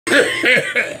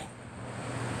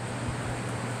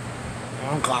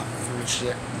I'm coughing from this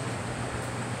shit.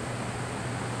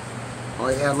 All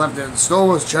I had left in the store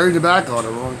was cherry tobacco, the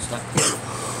wrong stuff.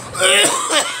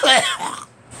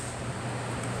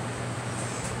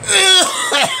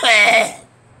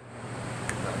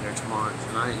 Out there tomorrow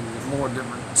tonight and get more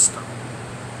different stuff.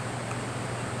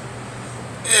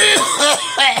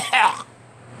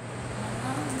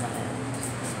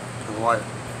 What?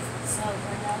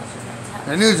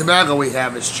 The new tobacco we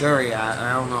have is cherry.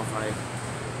 I don't know if I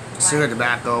consider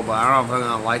tobacco, but I don't know if I'm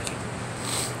gonna like it.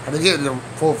 I think get the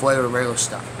full flavor of regular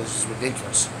stuff. This is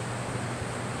ridiculous.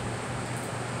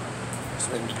 It's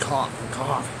making me cough and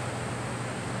cough.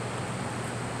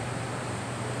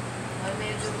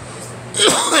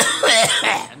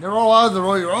 They're all out of the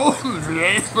Royal Road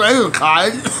today. Regular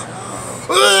kind.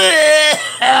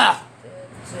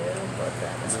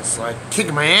 It's like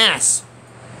kicking my ass.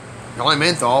 I like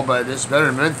menthol, but it's better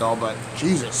than menthol, but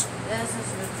Jesus. This is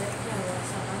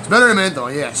ridiculous. It's better than menthol,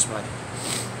 yes, but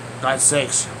God's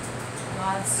sakes.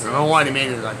 God's sakes. I don't know why they made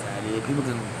it like that. People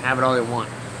can have it all they want.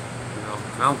 You know,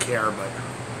 I don't care, but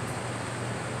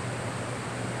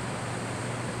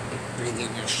I ain't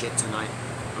getting this shit tonight.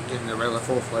 I'm getting the regular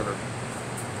full flavor.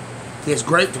 There's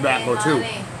grape tobacco too.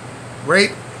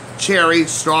 Grape, cherry,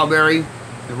 strawberry,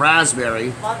 and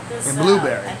raspberry, and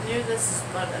blueberry. I knew this is,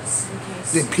 but it's in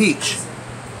case. Then peach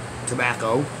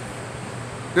tobacco.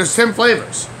 There's 10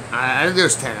 flavors. I think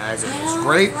there's 10. There's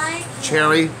grape,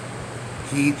 cherry,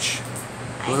 peach,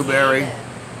 blueberry,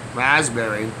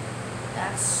 raspberry,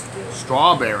 That's stupid.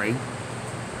 strawberry.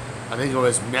 I think it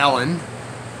was melon.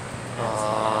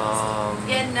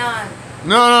 Get none.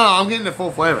 No, I'm getting the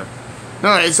full flavor.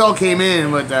 No, it's all came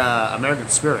in with American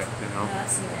Spirit, you know.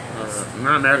 That's nasty.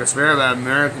 Not American Spirit, but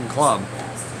American Club.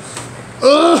 Nasty.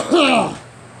 Ugh.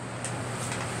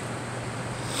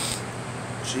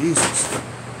 Jesus.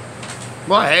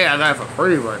 Well, hey, I got it for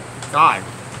free, but God,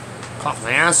 cough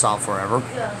my ass off forever.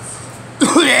 Yes.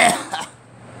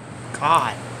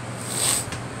 God.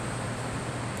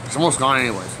 It's almost gone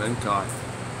anyways, thank God.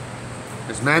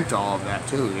 It's menthol of that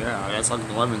too, yeah. That's like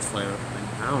the lemon's flavor.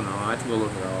 I don't know, I have to go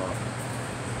look it all up.